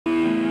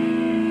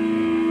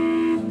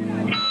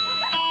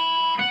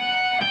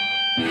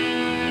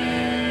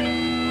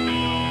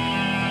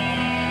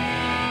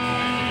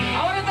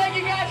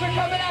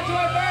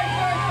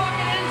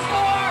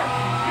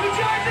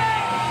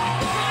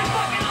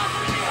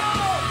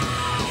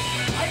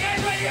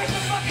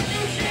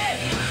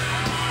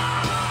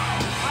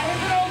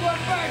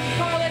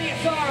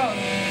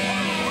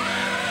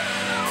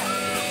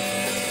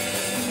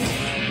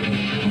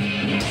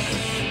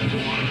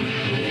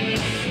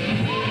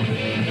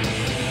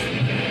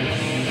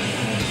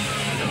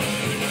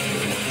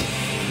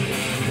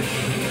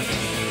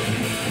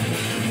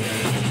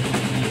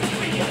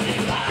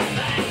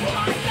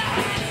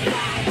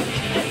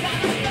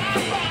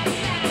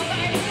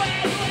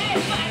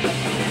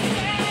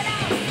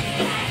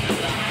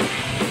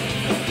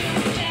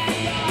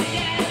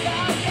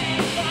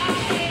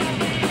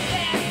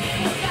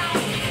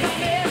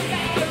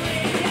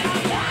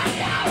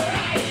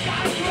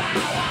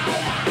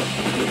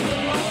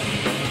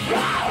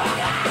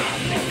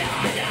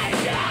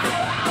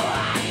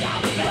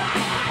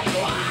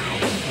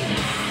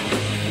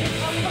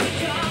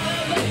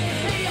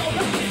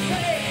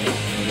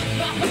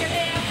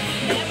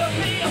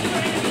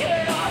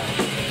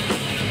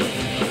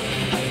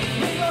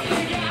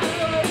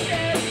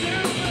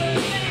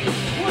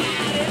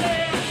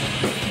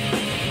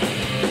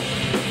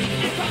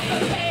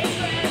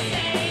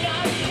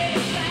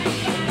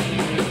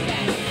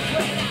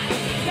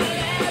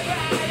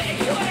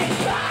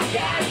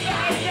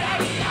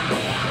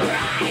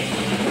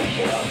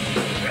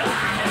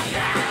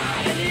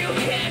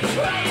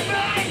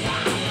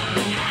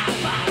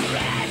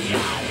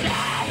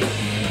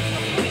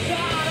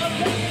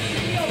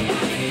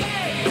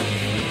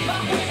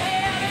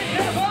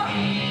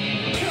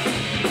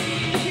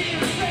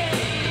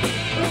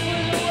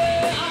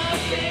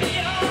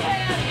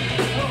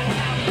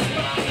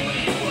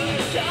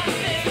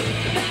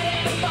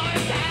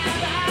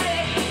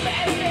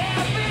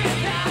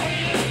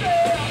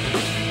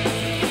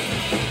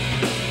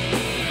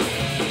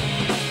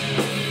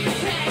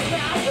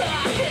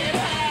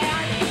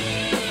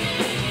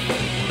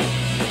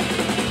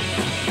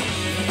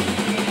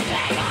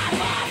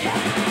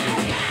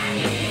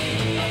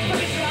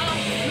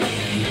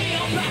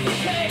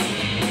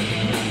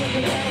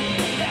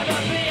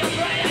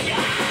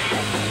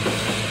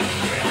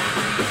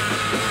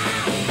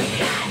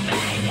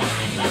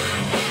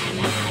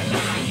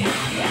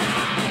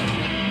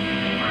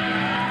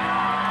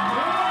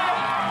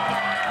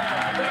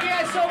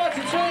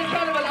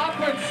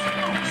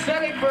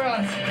setting for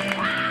us.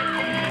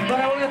 But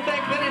I want to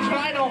thank Vintage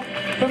Vinyl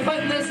for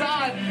putting this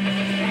on.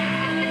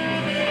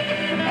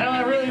 And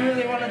I really,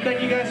 really want to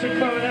thank you guys for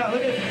coming out.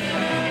 Look at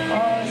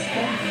all this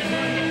stuff.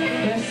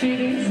 There's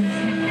CDs and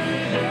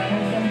stuff.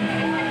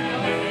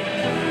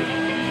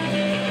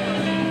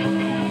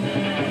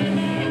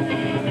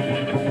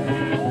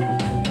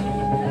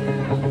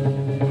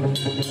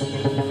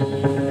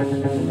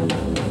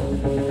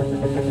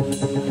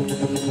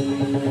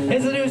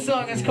 Here's a new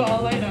song, it's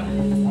called Elena.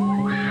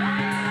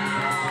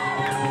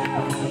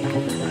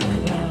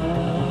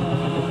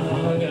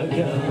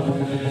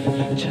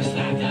 Just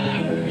like the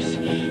hearse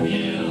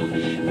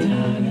you've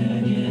done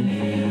again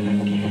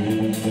and again.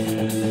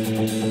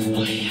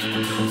 We are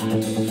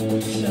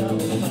so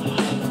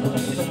far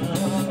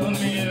from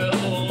you.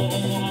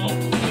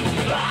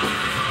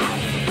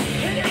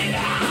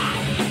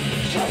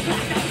 Just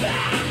like the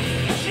back,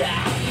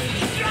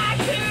 try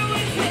to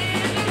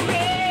withstand the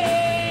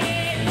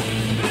rain.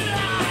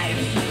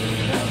 Lives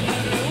of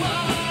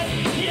everyone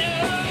you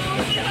know.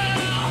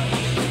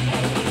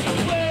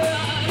 We're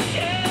on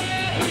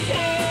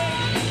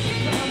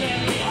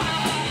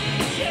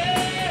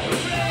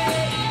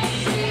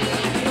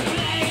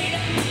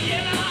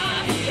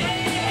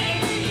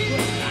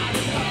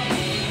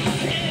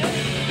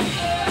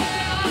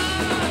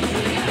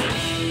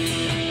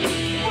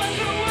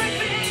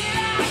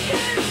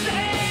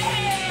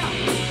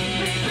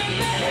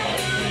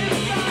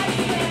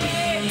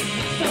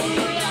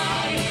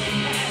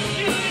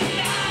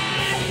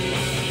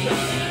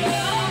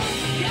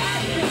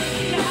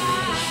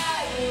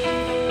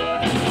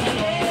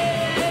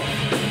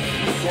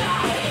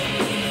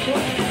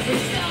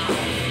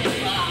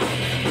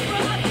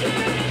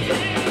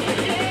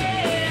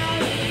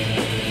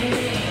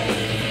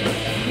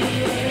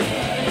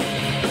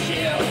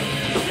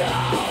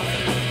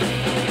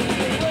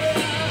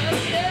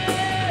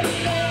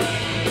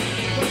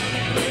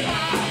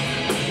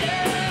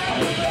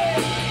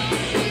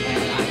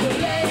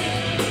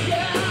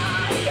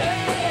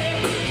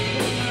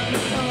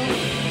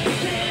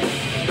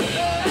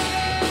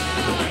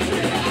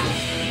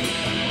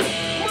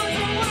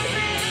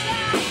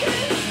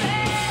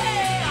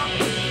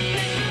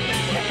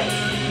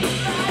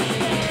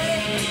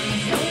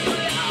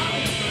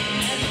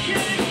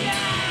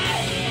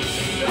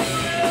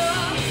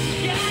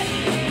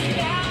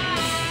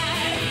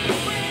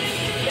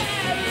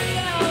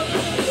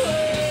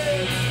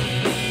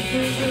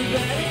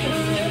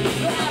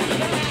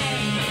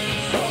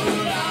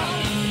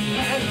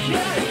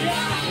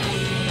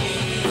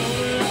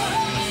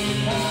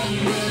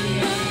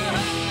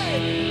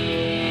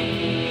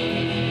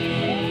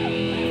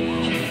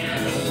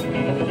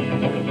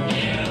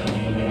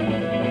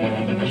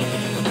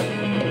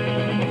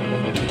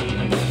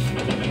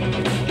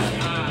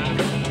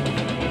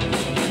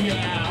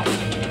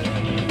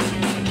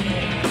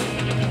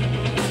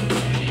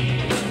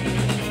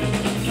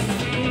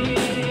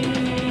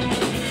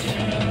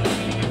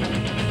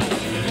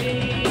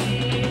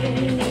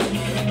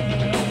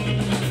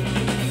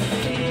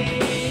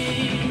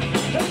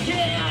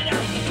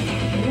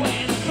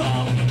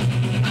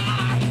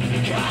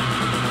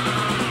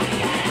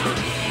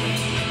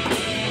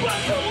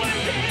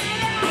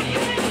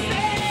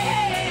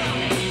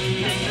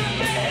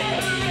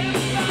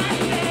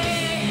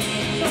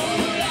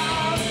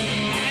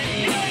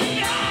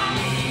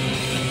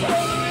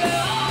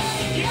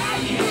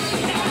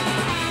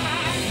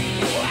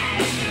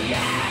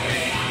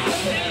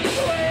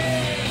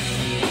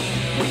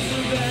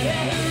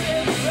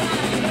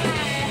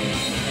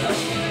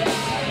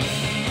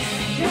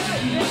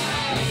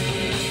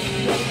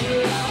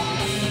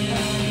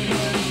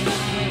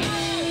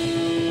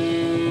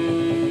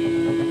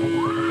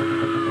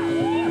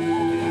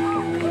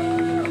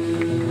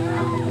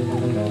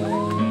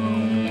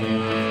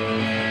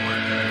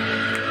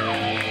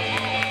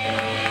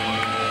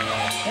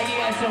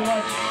so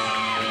much.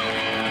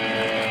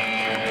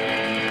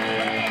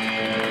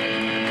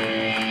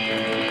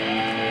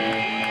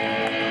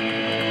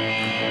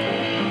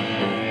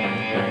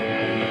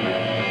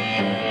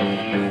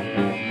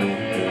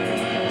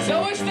 So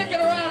we're sticking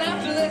around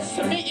after this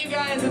to meet you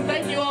guys and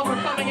thank you all for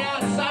coming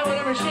out and sign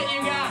whatever shit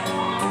you got.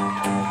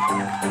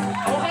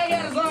 We'll hang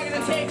out as long as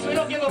it takes, we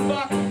don't give a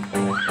fuck.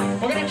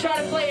 We're gonna try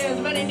to play as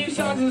many new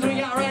songs as we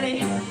got ready.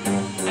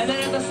 And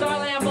then at the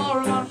Starland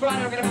Ballroom on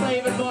Friday, we're gonna play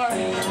even more. So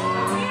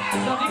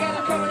if you guys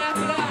are coming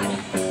after that,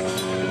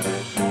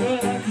 I'd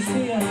really like to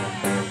see ya.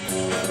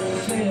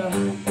 See ya.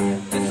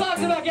 This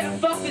song's about getting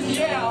fucked in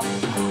jail.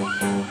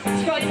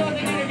 It's called You Know What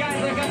They Do to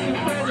Guys Like Us in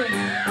Prison.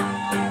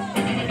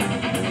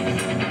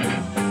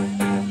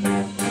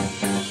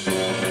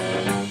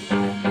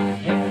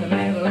 In the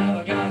middle of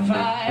a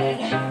gunfight,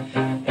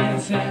 in the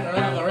center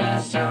of a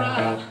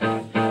restaurant,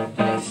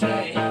 they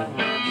say,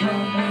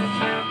 come with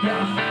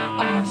your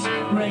arms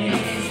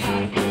raised.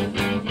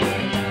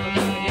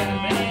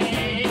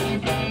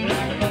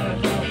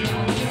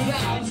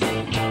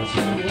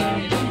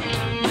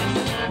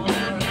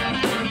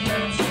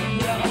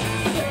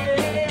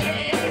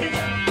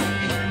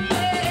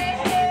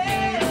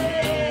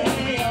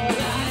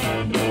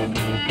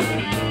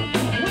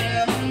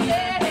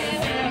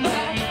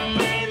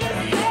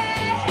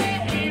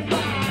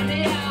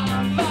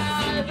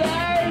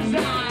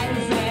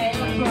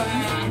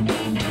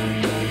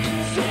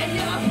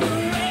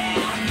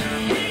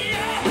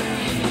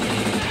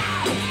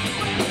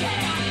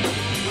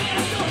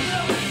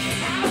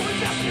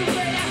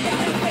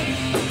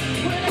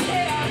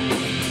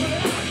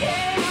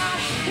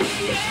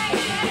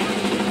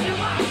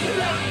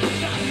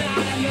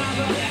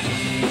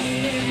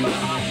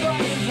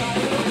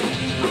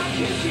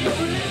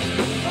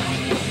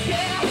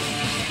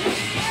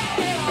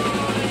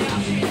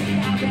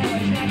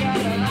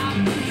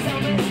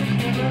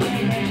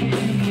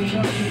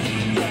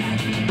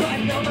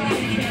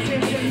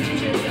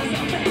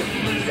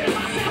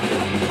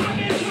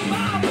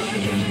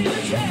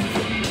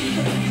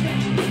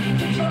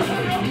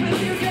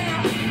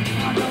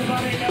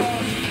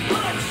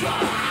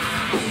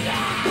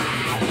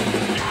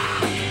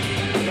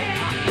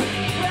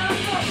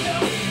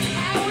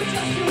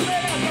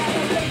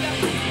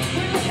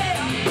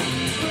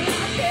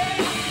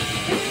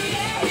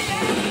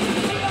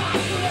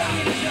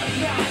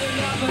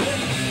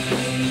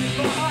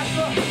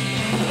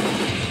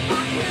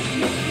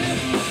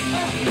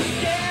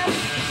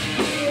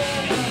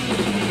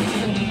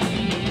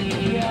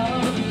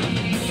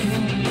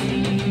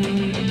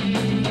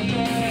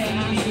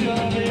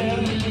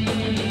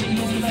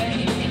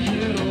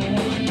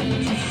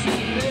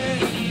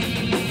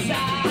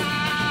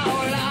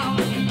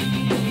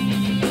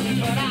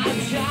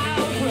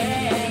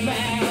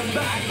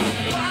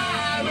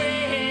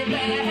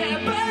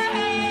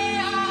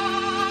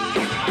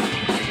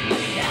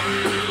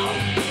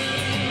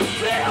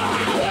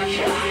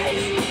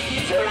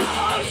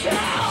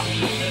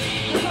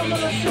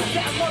 gonna set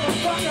that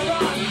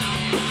motherfucker on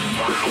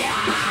fire.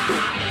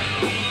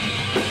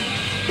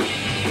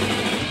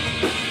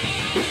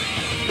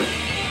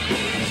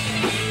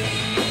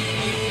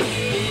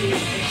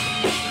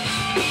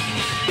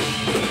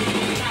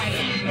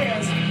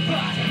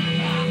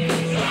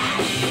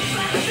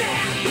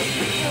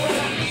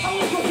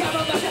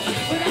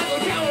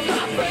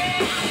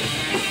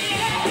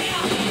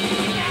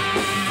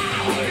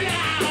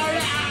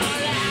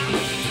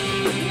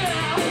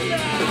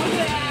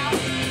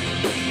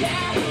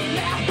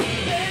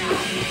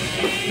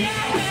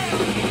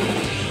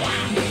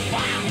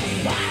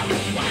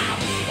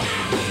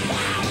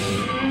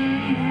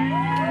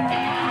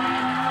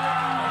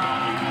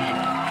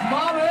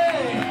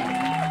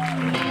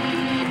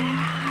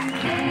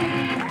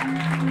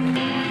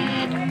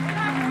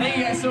 Thank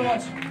you guys so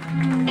much.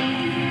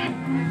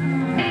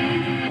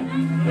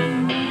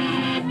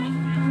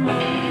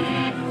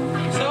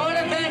 So I want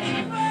to thank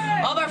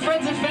all our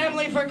friends and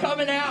family for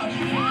coming out.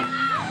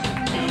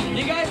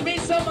 You guys mean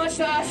so much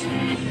to us,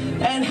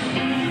 and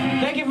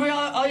thank you for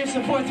all your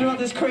support throughout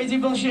this crazy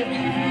bullshit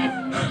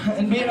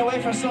and being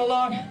away for so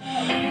long.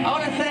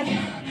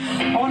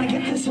 I want to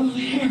get this over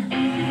here.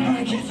 I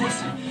want to get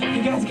this.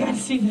 You guys got to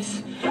see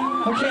this.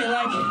 Okay,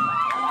 like,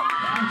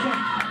 okay.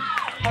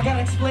 I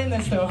gotta explain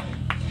this though.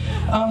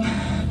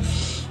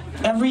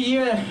 Every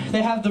year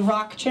they have the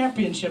rock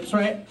championships,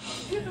 right?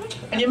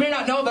 And you may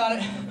not know about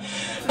it,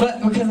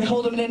 but because they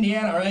hold them in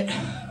Indiana, right?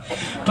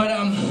 But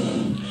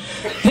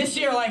this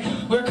year, like,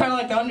 we're kind of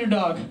like the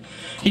underdog,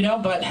 you know.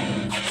 But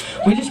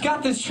we just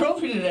got this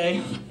trophy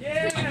today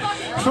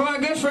from our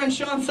good friend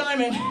Sean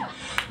Simon,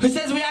 who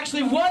says we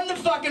actually won the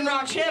fucking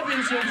rock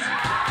championships.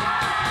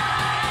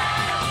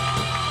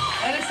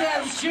 And it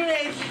says June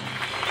 8th,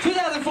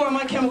 2004,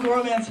 My Chemical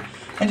Romance.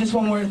 And just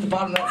one word at the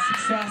bottom, that's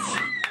success.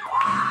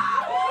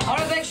 I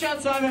want to thank Sean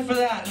Simon for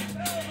that.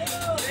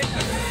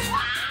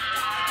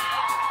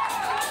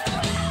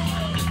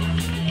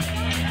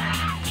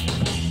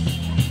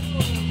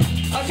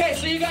 Okay,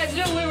 so you guys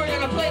knew we were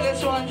going to play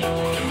this one.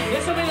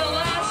 This will be the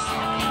last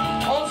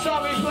old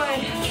song we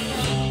play.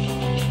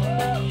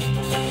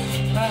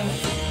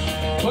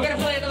 We're going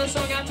to play another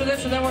song after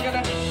this, and then we're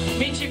going to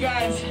meet you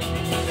guys.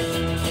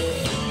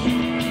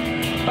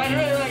 But I'd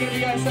really like it if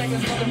you guys sang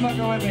this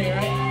motherfucker with me,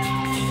 right?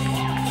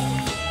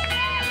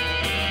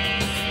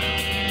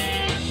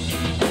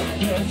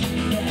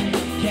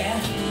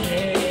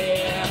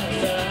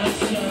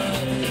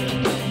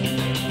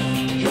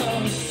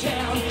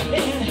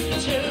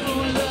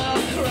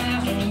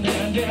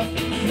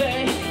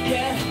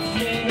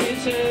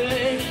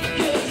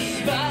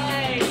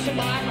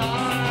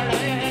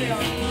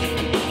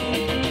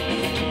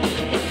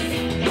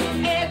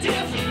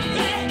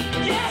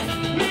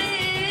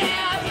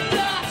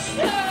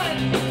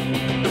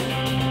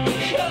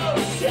 Come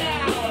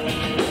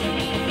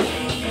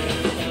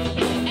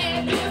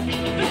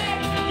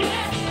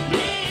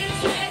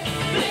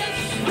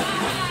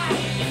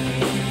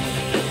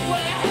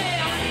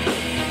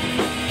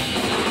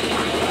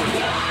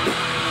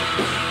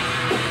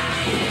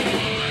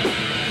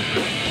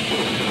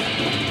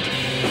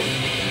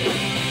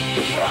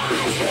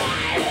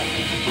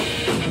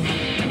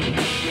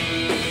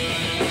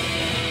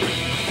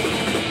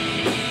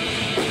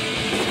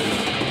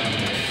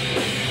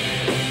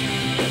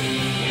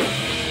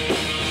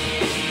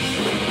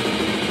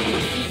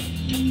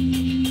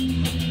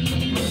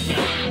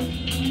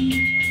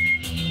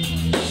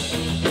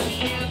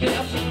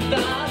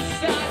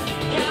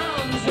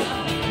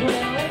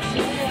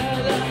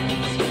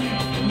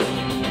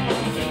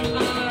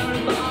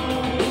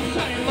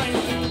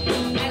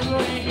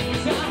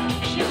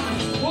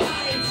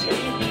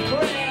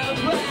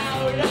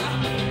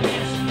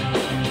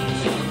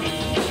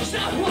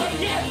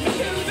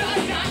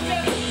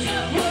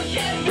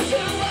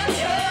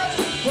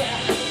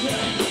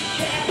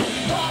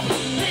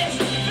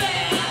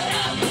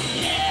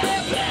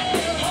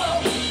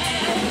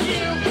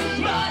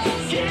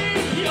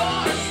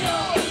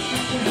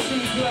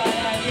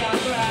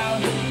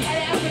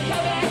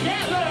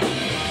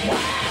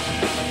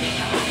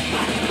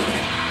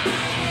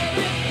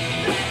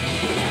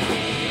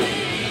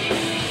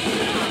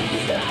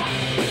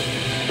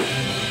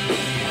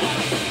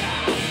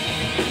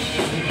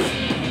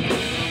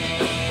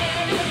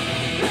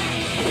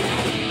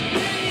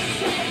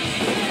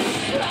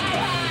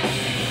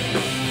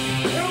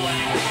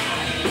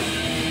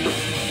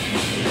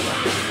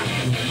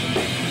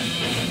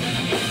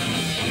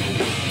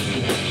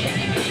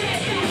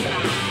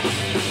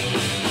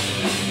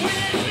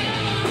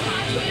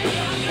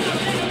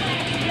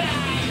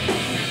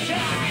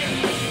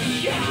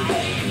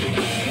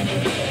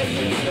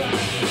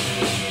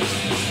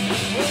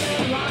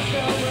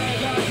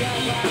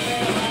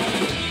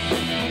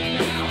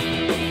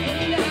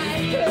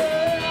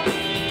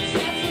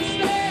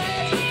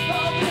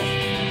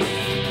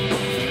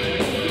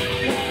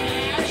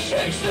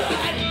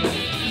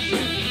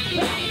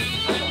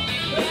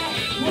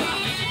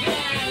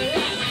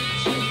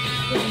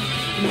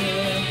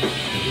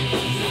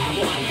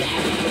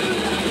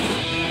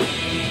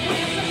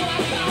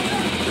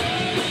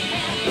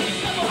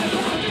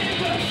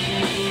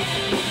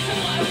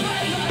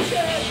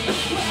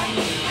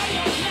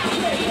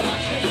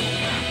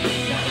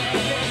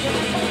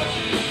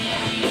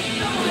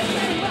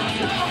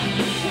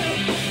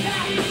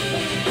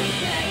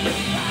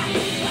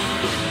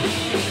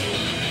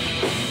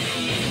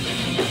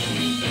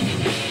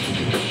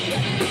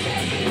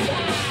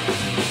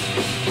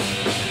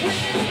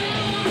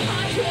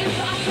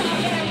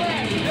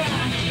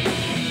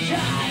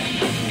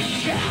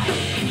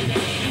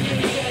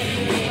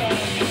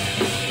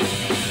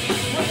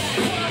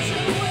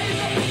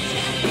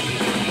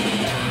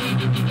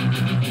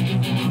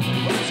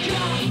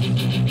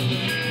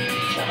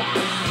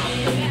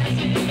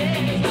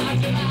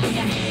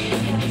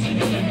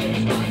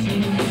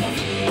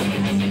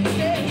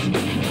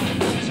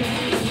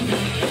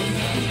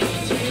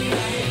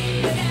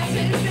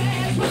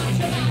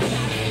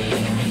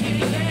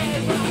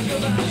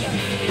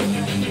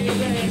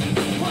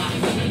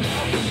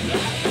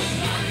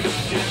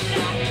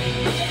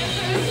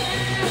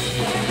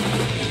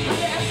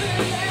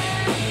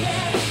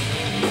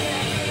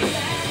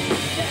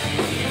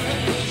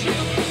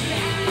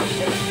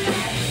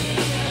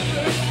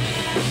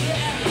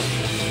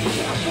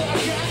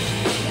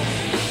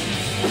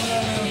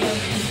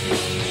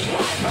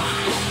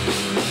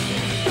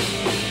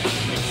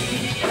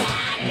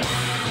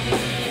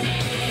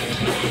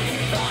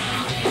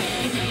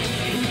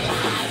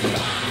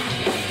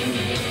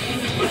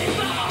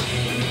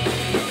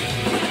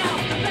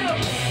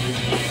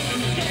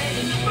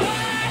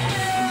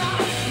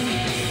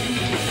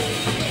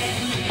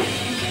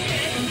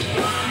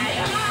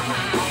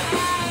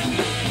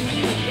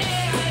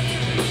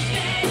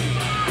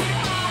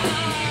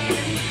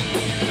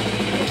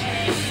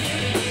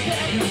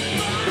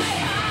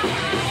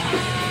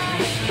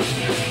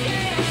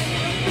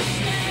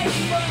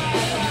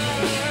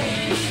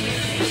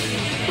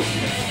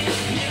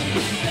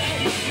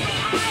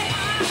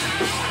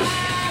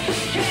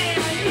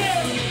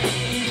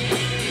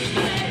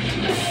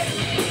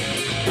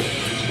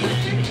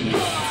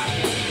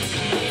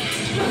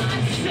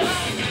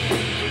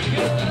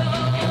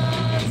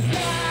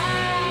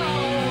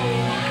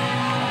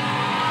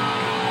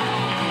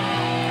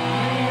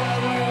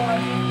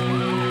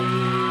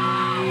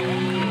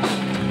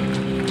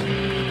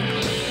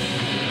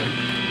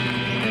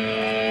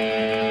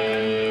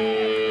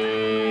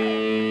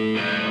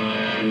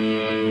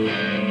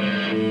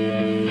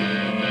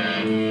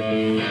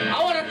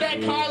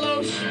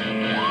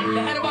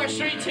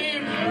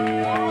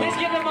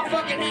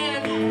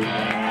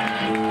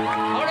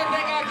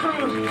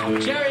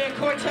Jerry at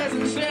Cortez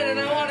and Sin, and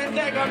I want to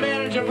thank our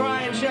manager,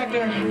 Brian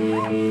Schechter.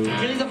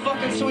 He's a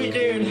fucking sweet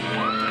dude.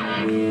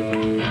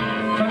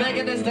 For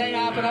making this day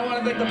happen. I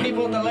want to thank the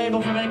people at the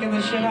label for making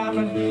this shit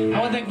happen. I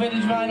want to thank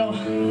Vintage Vinyl.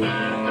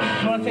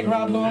 I want to thank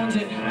Rob who owns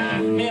it.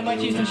 Me and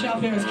Mike used to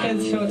shop here as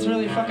kids, so it's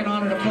really a fucking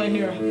honor to play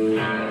here.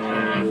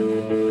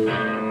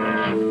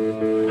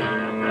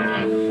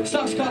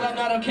 Song's called I'm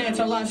Not Okay, it's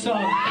our last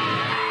song.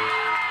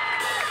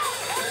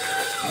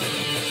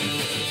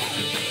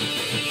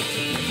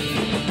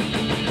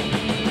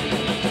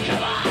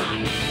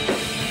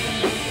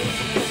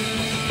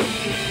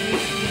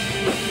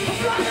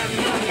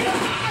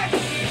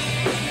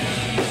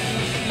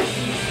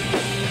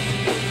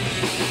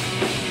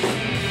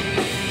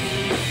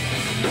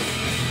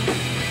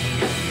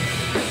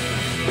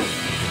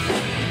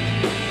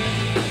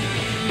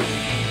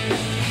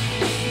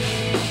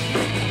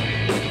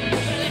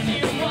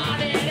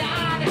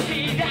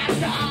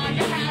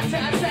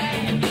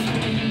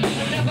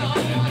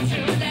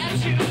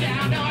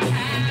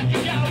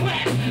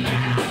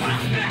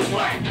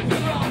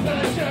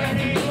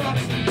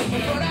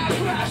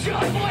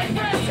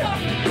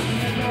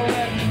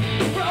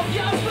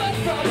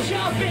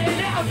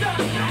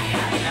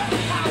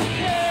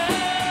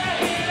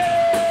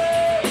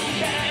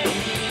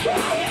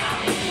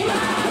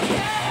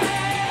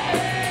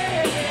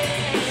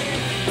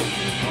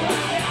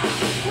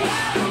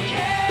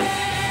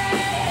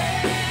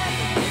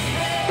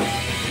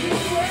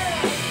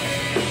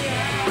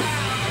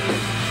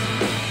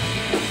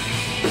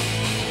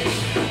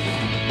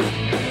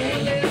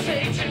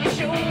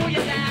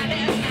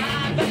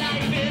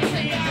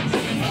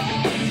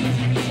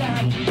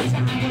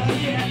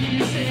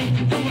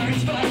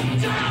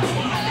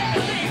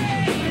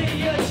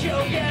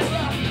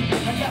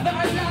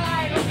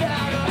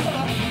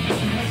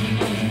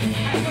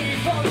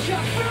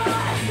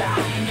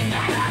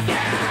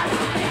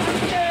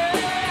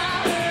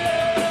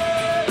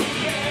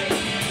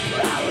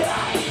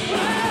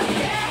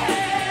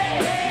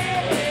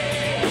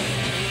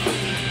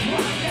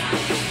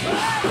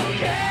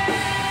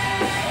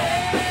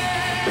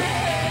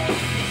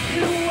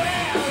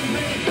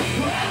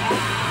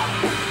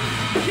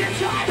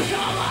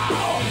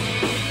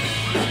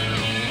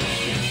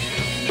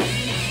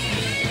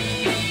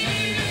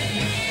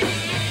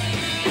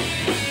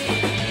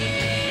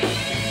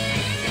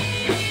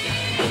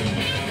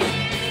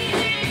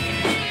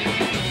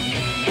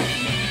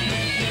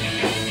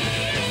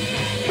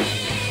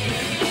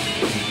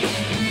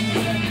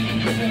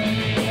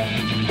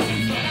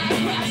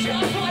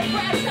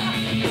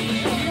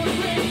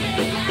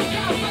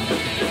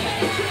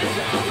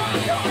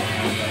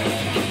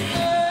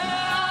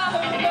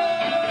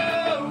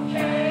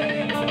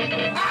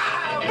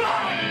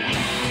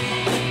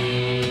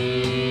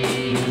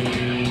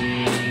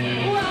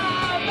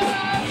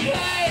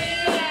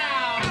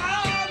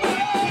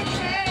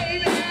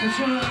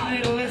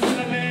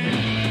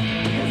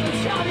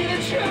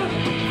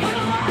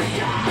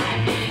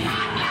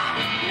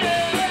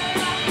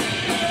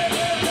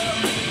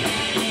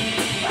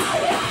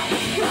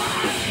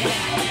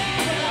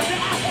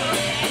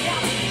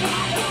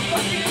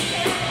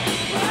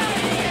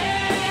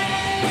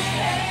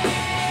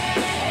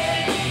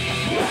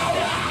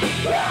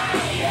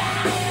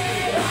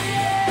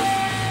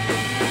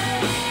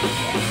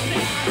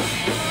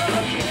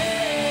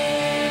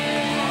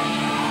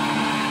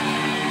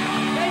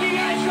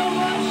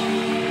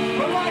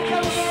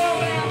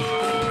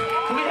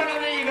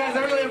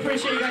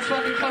 Appreciate you guys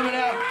fucking coming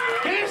out.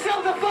 Give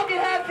yourselves a fucking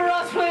hand for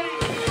us,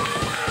 please.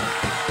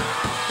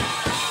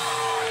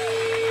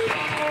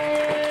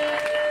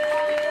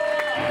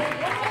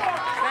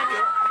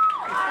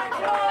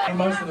 And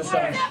most of the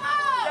songs.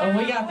 Oh,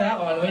 we got that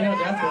one. We know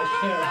Death Wish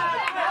too.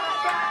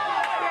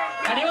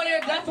 Anyone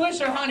here Death Wish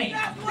or Honey?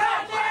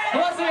 Who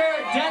wants to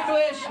hear Death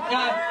Wish?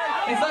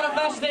 It's not a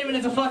fashion statement,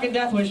 it's a fucking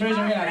Death Wish. Raise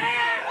your hand.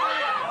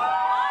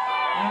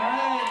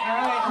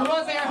 Alright. Who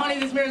wants to hear Honey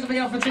This Mirror's Big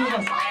Up for two of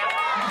us?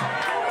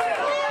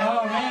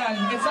 Oh man,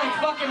 it's like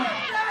fucking,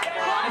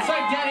 it's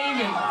like dead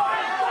even.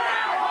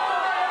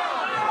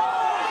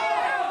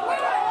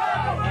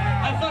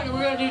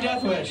 We're gonna do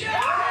Death Wish.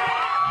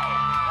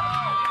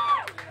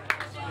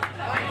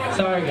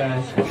 Sorry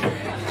guys.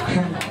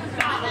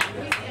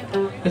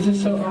 This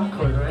is so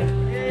awkward, right?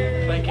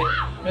 Like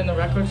I'm in the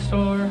record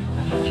store,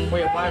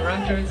 we buy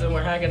records and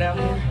we're hanging out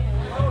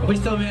here. We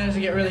still manage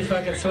to get really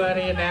fucking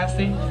sweaty and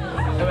nasty,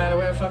 no matter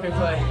where the fuck we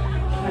play.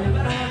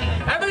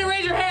 Everybody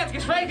raise your hands,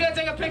 because Frank's gonna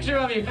take a picture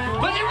of you. Put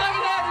your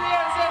fucking hands in the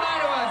air and say hi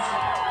to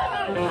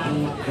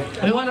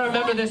us. We want to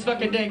remember this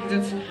fucking day, because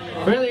it's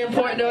really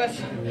important to us.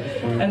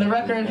 And the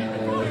record,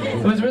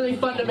 it was really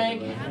fun to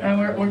make, and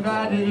we're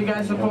glad that you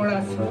guys support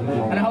us.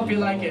 And I hope you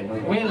like it.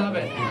 We love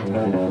it.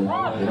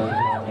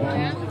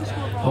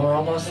 Oh, we're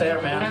almost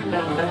there, man.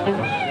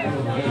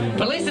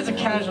 But at least it's a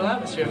casual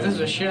atmosphere. If this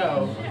is a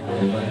show,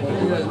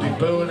 you guys be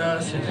booing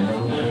us.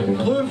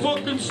 Play a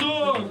fucking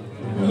song.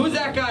 Who's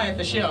that guy at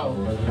the show?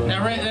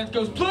 That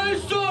goes, play a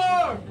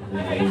song!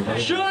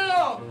 Shut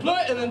up!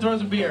 and then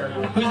throws a beer.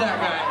 Who's that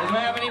guy? Do I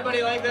have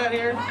anybody like that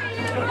here?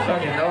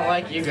 Fucking don't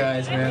like you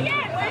guys, man.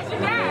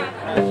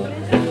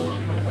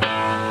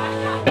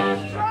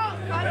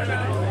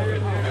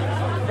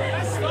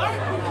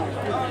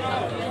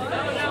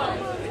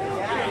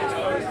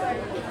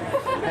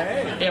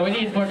 Yeah, we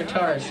need more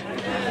guitars.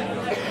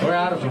 We're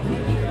out of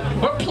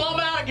them. We're plumb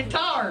out of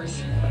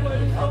guitars.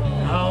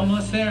 Oh,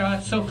 almost there. Oh,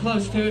 it's so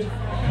close, dude.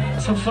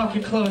 So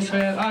fucking close,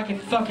 man. I can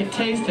fucking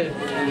taste it.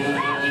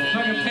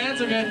 Fucking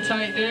pants are getting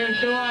tight, dude.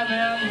 Come on,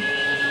 man.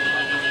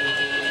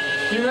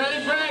 You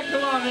ready, Frank?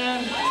 Come on,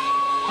 man.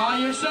 Oh,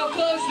 you're so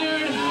close,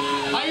 dude.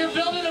 Oh, you're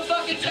building a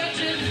fucking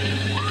tension.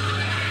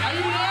 Are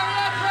you there yet?